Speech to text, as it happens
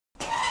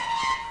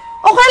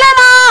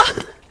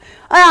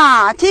哎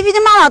呀，提皮的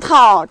麻辣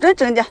烫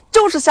真的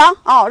就是香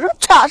啊，人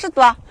确实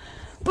多。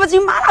不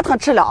仅麻辣烫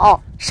吃了啊，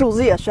瘦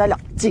子也学了，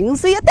精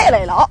髓也带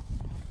来了。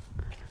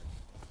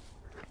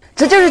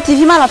这就是提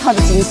皮麻辣烫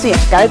的精髓，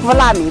干锅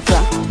辣妹子。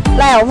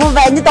来，我们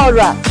为你倒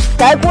入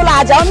干锅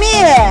辣椒米，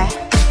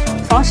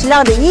放适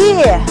量的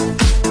盐，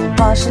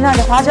放适量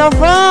的花椒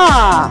粉，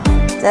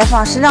再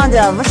放适量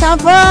的五香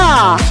粉，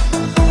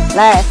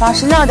来放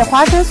适量的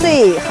花生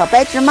碎和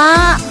白芝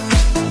麻。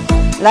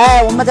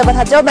来，我们再把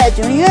它搅拌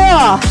均匀，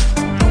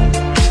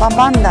棒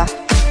棒的。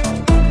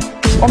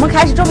我们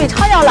开始准备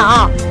炒料了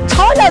啊！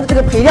炒料的这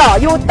个配料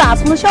有大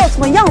葱、小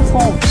葱、洋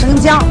葱、生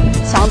姜、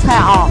香菜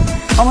啊。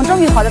我们准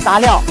备好的大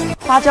料：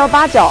花椒、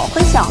八角、茴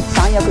香、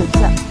香叶、枸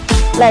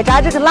杞。来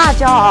炸这个辣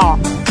椒啊，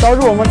倒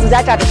入我们自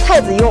家炸的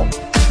菜籽油，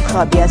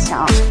特别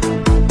香。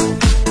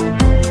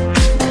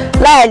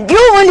来，油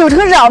温6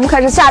成热，我们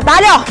开始下大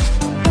料。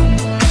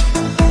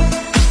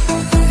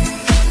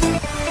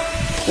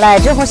来，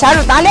这会下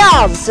入大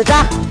料，仔细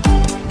炸。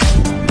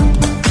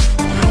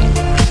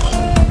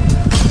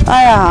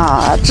哎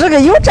呀，这个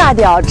油炸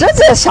的这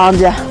才香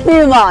的！朋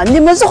友们，你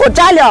们之后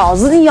炸料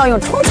一定要用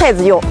纯菜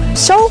籽油，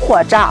小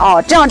火炸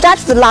啊，这样炸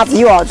出的辣子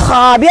油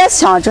特别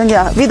香，真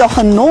的味道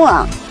很浓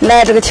啊！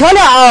来，这个调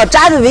料啊，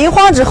炸的微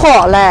黄之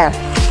后，来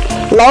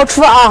捞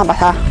出啊，把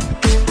它。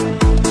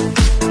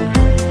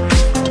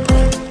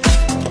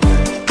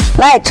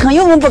来，趁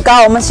油温不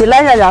高，我们先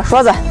来热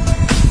勺子，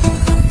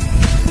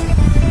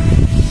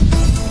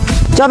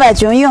搅拌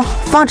均匀，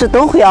防止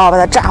灯会啊把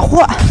它炸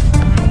火。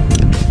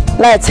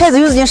来，菜籽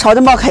油已经烧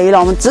的冒开了，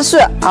我们继续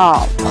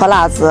啊泼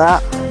辣子，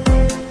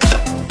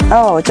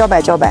哦，搅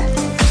拌搅拌。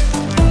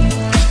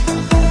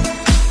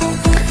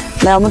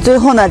来，我们最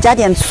后呢加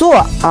点醋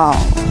啊，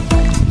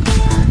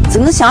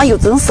增香又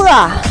增色。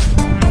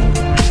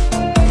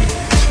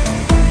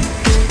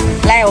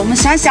来，我们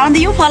香香的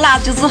油泼辣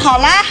子就做好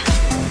了。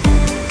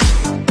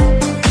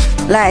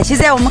来，现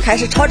在我们开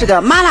始炒这个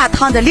麻辣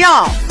烫的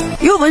料，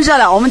油温热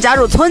了，我们加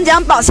入葱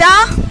姜爆香，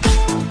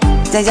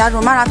再加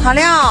入麻辣烫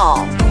料。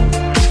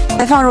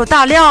再放入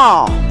大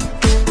料，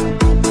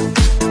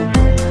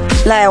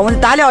来，我们的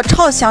大料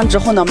炒香之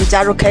后呢，我们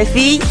加入开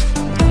水，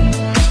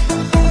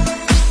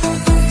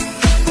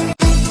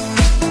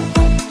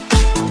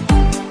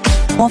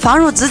我们放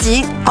入鸡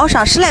精，熬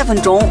上10来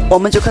分钟，我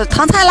们就可以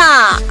烫菜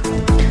啦。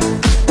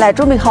来，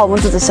准备好我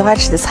们自己喜欢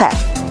吃的菜。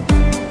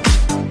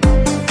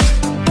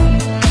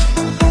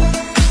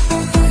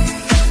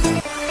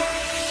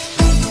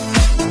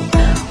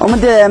我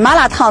们的麻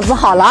辣烫做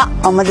好了，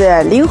我们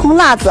的灵红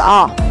辣子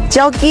啊。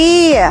交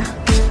给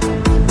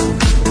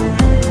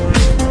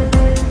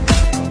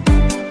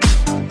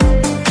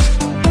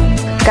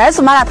甘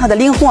肃麻辣烫的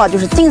灵红啊，就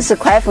是定时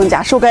快封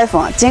加手擀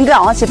封。今个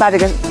啊，先把这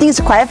个定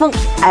时快封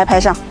安排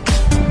上。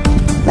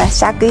来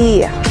下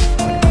给，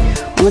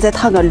我们再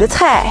烫个绿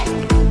菜。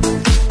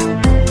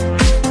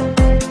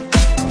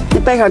你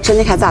摆上吃，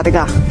你看咋的个？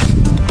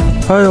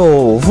哎呦，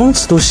闻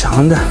着都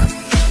香的。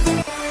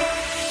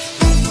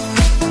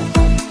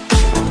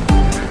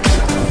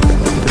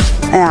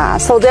哎呀，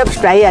嫂子也不是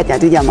专业的，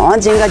对的嘛，我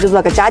今个就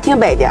做个家庭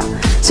版的，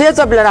虽然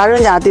做不了让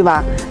人家对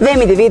吧？外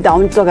面的味道，我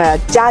们做个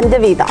家里的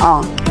味道啊。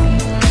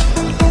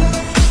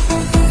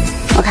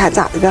我看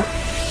咋的个？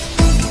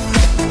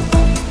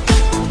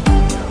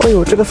哎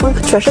呦，这个风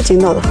确实劲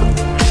道的很。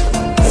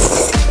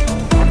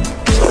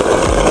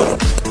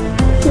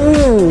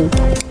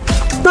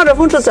那这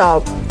风吃起来，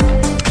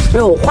哎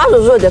呦，滑溜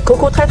溜的，口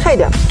口太太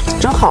的，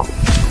真好。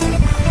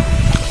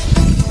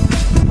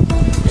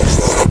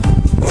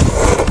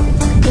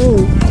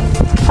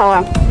好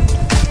啊，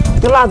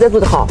这辣子也做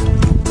得好，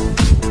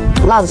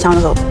辣子香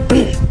的很。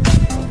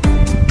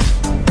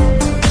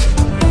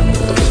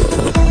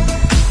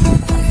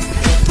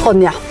好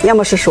呢，也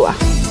没失手啊，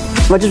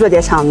我就做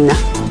点香的呢。